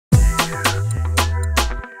Brothers.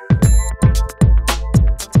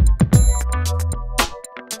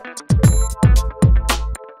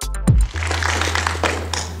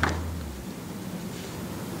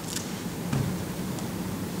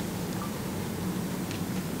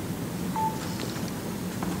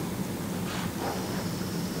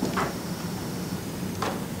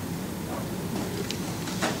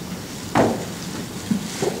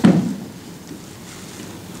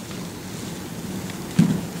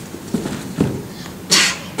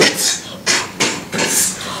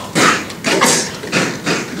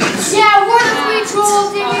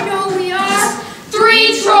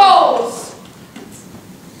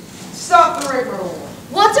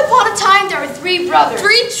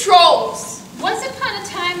 3 trolls. Once upon a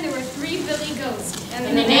time, there were 3 Billy goats. And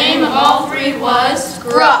the name of all 3 was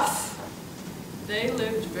Gruff. They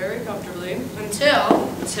lived very comfortably until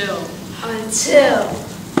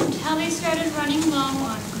they started running low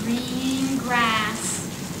on green grass.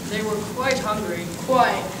 They were quite hungry.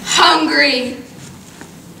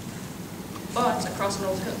 But across an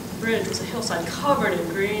old bridge was a hillside covered in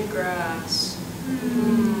green grass.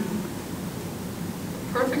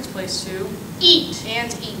 Perfect place to eat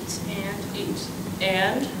and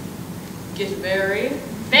get very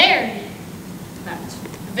fat.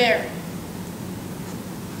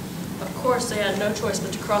 Of course, they had no choice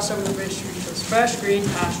but to cross over the bridge to reach those fresh green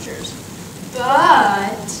pastures.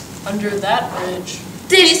 But under that bridge,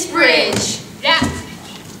 this bridge, that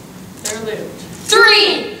bridge, there lived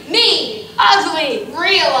 3 mean, ugly,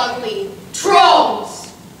 real ugly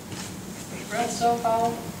trolls. With breath so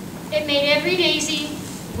foul, it made every daisy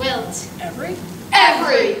wilt. Every,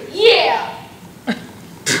 yeah.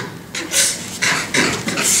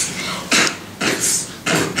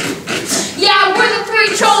 Yeah, we're the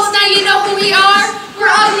 3 trolls, now you know who we are. We're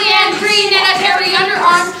ugly and green and have hairy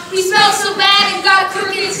underarms. We smell so bad and got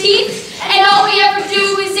crooked teeth. And all we ever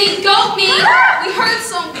do is eat goat meat. We heard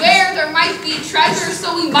somewhere there might be treasure,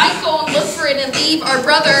 so we might go and look for it and leave our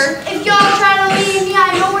brother. If y'all try to leave me,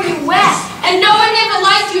 I know where you went. And no one ever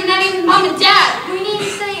liked you, not even mom and dad. We need to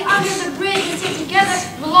stay under the bridge and stick together.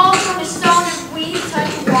 We'll all turn to stone if we touch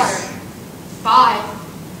water. Bye.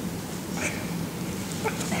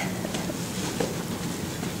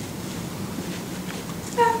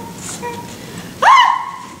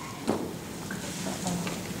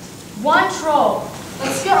 One troll.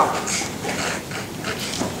 Let's go.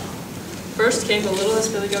 First came the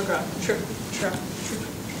littlest Billy Goat Gruff. Trip.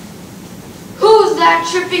 Who's that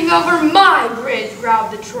tripping over my bridge?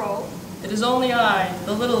 Growled the troll. It is only I,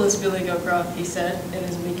 the littlest Billy Goat Gruff, he said in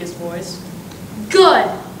his meekest voice. Good.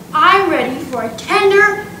 I'm ready for a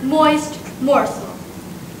tender, moist morsel.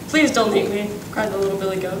 Please don't eat me, cried the little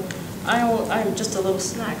Billy Goat. I am just a little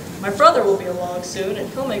snack. My brother will be along soon, and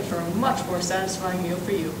he'll make for a much more satisfying meal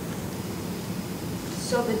for you.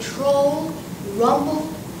 So the troll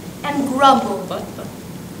rumbled and grumbled. But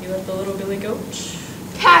he let the little Billy Goat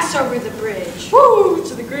pass over the bridge. Woo!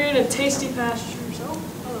 To the green and tasty pastures. Oh,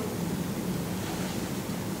 hello.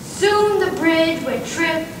 Soon the bridge went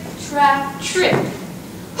trip, trap, trip.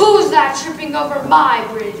 Who's that tripping over my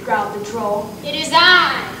bridge? Growled the troll. It is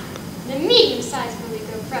I, the medium-sized Billy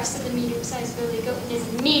Goat Gruff, said the medium-sized Billy Goat in his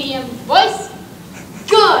medium voice.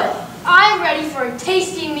 Good. I'm ready for a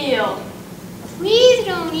tasty meal. Please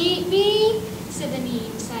don't eat me, said the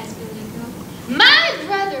medium-sized Billy Goat. My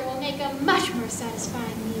brother will make a much more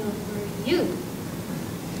satisfying meal for you.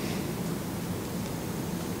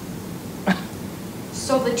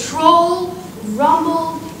 So the troll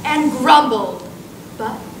rumbled and grumbled.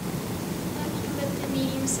 But you let the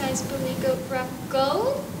medium-sized Billy Goat Gruff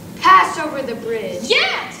go? Pass over the bridge.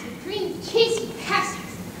 Yeah, to the green tasty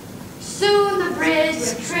pastures. Soon the bridge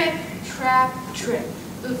went trip, trap, trip.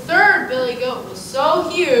 The 3rd Billy Goat was so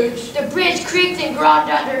huge, the bridge creaked and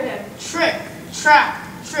groaned under him. Trick, trap,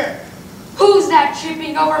 trip. Who's that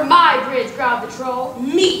tripping over my bridge? Growled the troll.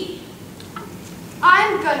 Me.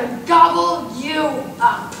 I'm gonna gobble you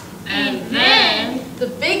up. And then the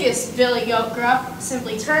biggest Billy Goat Gruff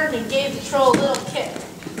simply turned and gave the troll a little kick.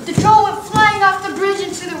 The troll went flying off the bridge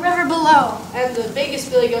into the river below. And the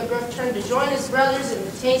biggest Billy Goat Gruff turned to join his brothers in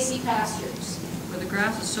the tasty pastures, where the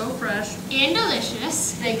grass was so fresh and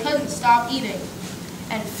delicious they couldn't stop eating.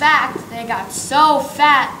 In fact, they got so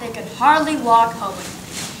fat they could hardly walk home.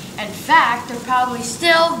 In fact, they're probably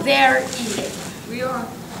still there eating. We are.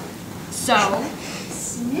 So,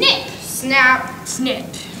 snip, snap, snip.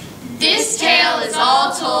 This tale is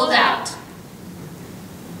all told out.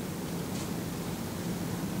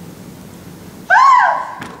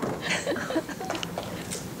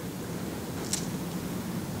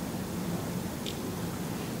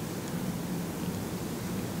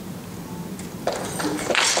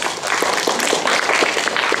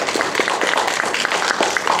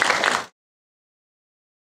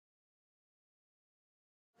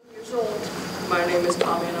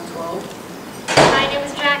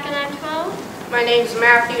 My name's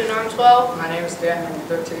Matthew and I'm 12. My name is Dan and I'm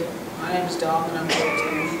 13. My name is Dom and I'm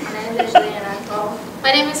 14. My name is Julie and I'm 12.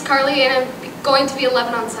 My name is Carly and I'm going to be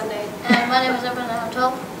 11 on Sunday. And my name is Evan and I'm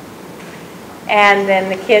 12. And then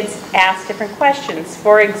the kids ask different questions.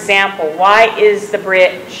 For example, why is the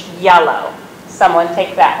bridge yellow? Someone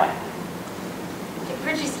take that one. The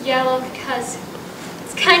bridge is yellow because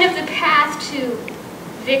it's kind of the path to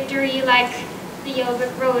victory, like the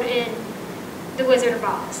yogurt road in The Wizard of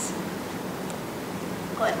Oz.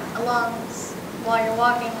 But while you're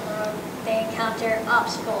walking on the road, they encounter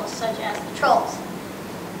obstacles such as the trolls.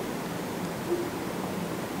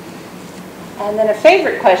 And then a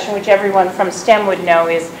favorite question, which everyone from STEM would know,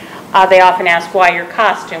 is they often ask why your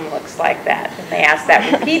costume looks like that. And they ask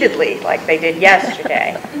that repeatedly, like they did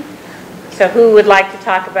yesterday. So who would like to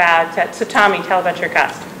talk about, so Tommy, tell about your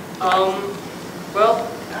costume. Well,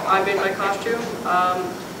 I made my costume.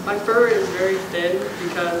 My fur is very thin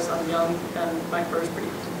because I'm young and my fur is pretty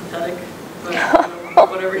pathetic, but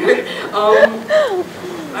whatever. I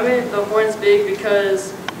made the horns big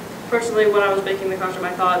because personally when I was making the costume I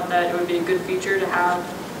thought that it would be a good feature to have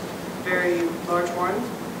very large horns.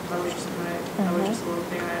 That was just a little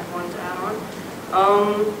thing I wanted to add on.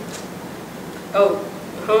 Oh,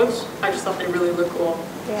 the hooves, I just thought they really look cool.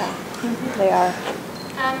 Yeah, they are.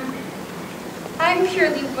 I'm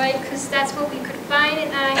purely white because that's what we could find,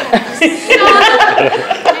 and I have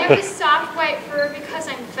this soft white fur because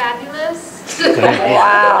I'm fabulous.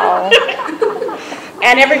 Wow.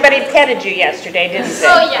 And everybody petted you yesterday, didn't they?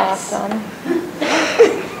 Oh, yes. Awesome.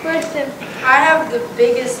 I have the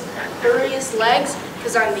biggest, furriest legs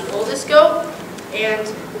because I'm the oldest goat,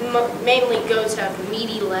 and mainly goats have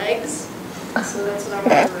meaty legs, so that's what I'm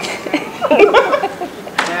representing.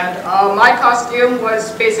 And my costume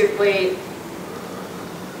was basically,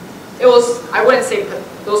 I wouldn't say it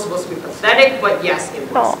was supposed to be pathetic, but yes, it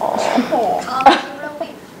was.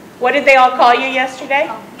 What did they all call you yesterday?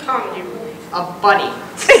 Comedy relief. A bunny.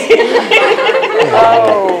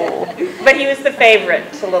 Oh, but he was the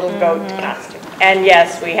favorite, the little goat costume. And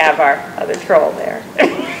yes, we have our other troll there.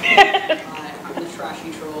 I'm the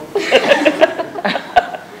trashy troll.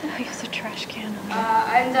 He has a trash can.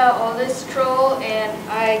 I'm the oldest troll, and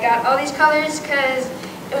I got all these colors because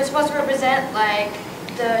it was supposed to represent like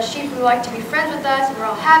the sheep who like to be friends with us. We're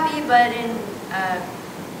all happy, but in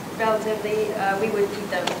relatively, we would eat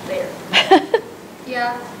them later.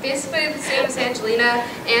 Yeah, basically the same as Angelina,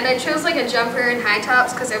 and I chose like a jumper and high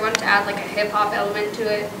tops because I wanted to add like a hip hop element to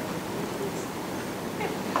it.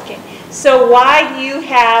 Okay. So why do you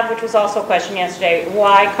have, which was also a question yesterday,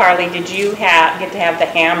 why, Carly, did you get to have the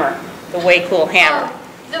hammer, the way cool hammer?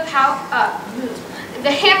 The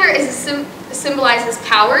hammer is symbolizes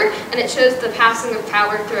power, and it shows the passing of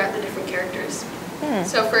power throughout the different characters.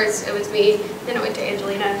 So first it was me, then it went to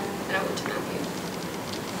Angelina, and I went to Matthew.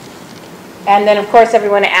 And then, of course,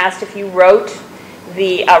 everyone asked if you wrote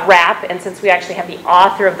the rap, and since we actually have the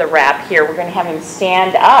author of the rap here, we're going to have him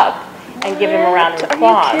stand up and give him a round of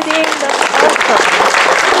applause. Are you kidding? That's awesome.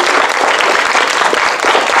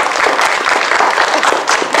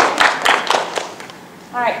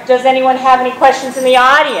 All right, does anyone have any questions in the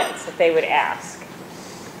audience that they would ask?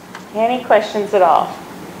 Any questions at all?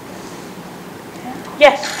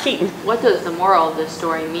 Yes, Keaton. What does the moral of this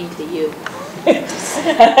story mean to you?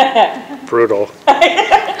 Brutal.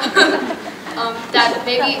 That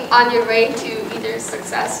maybe on your way to either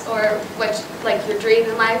success or like your dream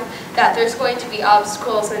in life, that there's going to be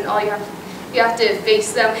obstacles, and you have to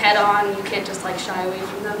face them head on. You can't just like shy away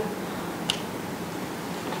from them.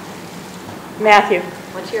 Matthew.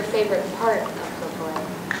 What's your favorite part of the play?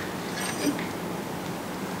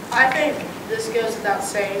 I think this goes without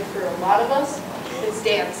saying for a lot of us. It's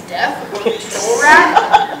Dan's death or the troll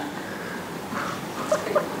rat.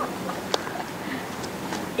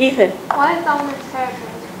 Ethan. Why is Elmer's character?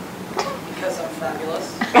 Because I'm fabulous.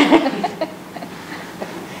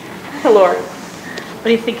 Laura. What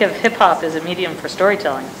do you think of hip-hop as a medium for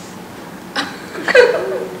storytelling?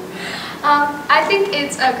 I think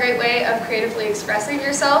it's a great way of creatively expressing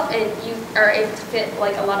yourself, and you are able to fit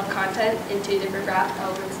like a lot of content into different rap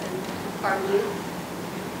elements and R&B.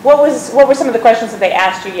 What were some of the questions that they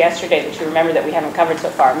asked you yesterday that you remember that we haven't covered so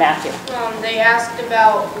far? Matthew. They asked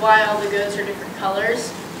about why all the goats are different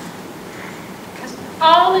colors.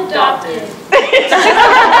 All adopted.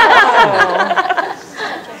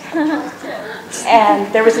 And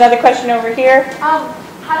there was another question over here. How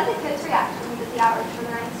did the kids react when you did the outreach? Were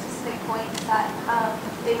there any specific points that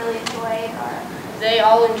they really enjoyed? Or? They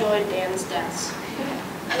all enjoyed Dan's deaths.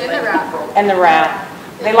 And the rap. And the rap.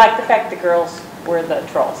 They liked the fact the girls were the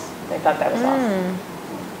trolls. They thought that was awesome.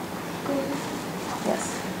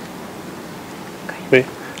 Yes. me.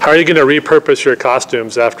 How are you going to repurpose your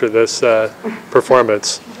costumes after this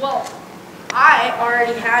performance? Well, I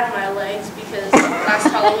already had my legs because last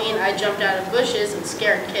Halloween I jumped out of bushes and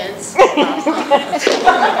scared kids. I'm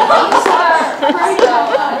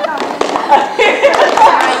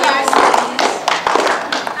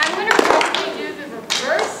going to probably do the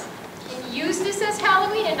reverse and use this as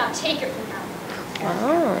Halloween and not take it from Halloween.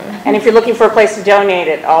 And if you're looking for a place to donate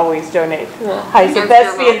it, always donate to the HYSA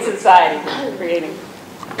Thespian Society for creating.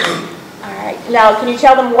 All right. Now, can you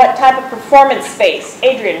tell them what type of performance space?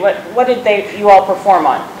 Adrian, what did you all perform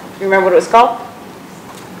on? You remember what it was called?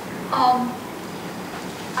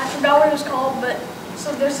 I forgot what it was called, but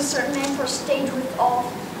so there's a certain name for a stage with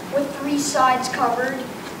 3 sides covered.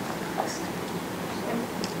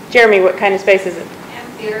 Jeremy, what kind of space is it?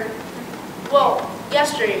 Amphitheater. Well,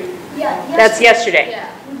 yesterday. Yeah. That's yesterday. Yeah.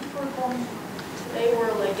 They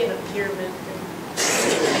were like in a pyramid.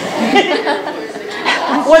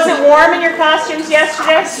 Was it warm in your costumes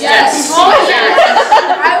yesterday? Yes.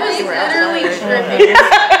 I was literally dripping.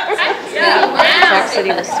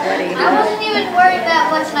 City was sweaty. I wasn't even worried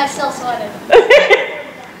that much and I still sweated.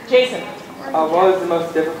 Jason. What was the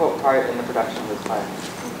most difficult part in the production of this play?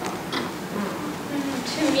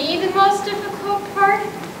 To me, the most difficult part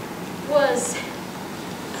was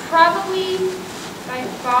probably by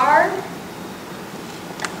far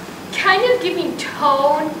kind of giving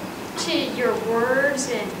tone to your words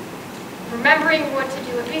and remembering what to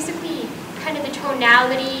do. It basically kind of the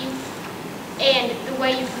tonality and the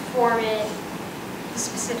way you perform it, the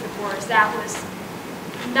specific words. That was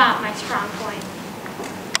not my strong point.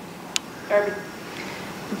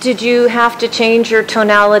 Did you have to change your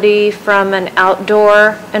tonality from an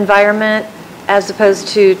outdoor environment as opposed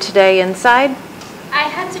to today inside? I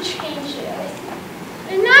had to change it.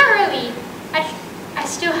 And not really. I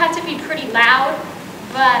still had to be pretty loud,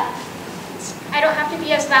 but I don't have to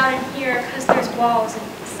be as loud in here because there's walls and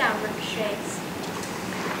sound ricochets.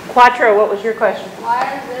 Quattro, what was your question?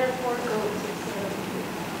 Why are there 4 goats?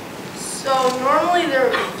 So normally there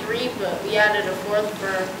would be 3, but we added a 4th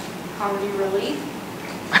for comedy relief.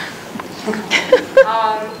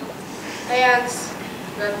 And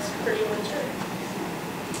that's pretty much it.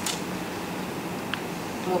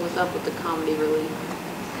 What was up with the comedy relief?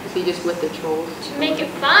 Was he just with the trolls? To make it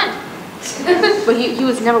fun. But he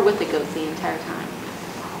was never with the goats the entire time.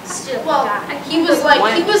 Still, Well, yeah. he was like,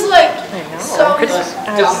 so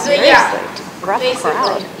yeah, Gruff basically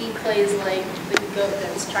crowd. he plays like the goat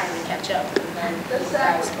that's trying to catch up, and then the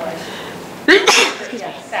guy's like.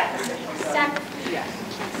 Yeah.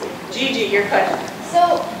 Gigi, your question. So,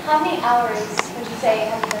 how many hours would you say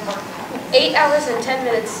have you been working on? 8 hours and 10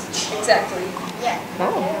 minutes exactly. Yeah.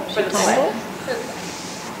 For the play.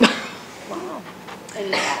 Wow. And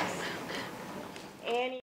yes.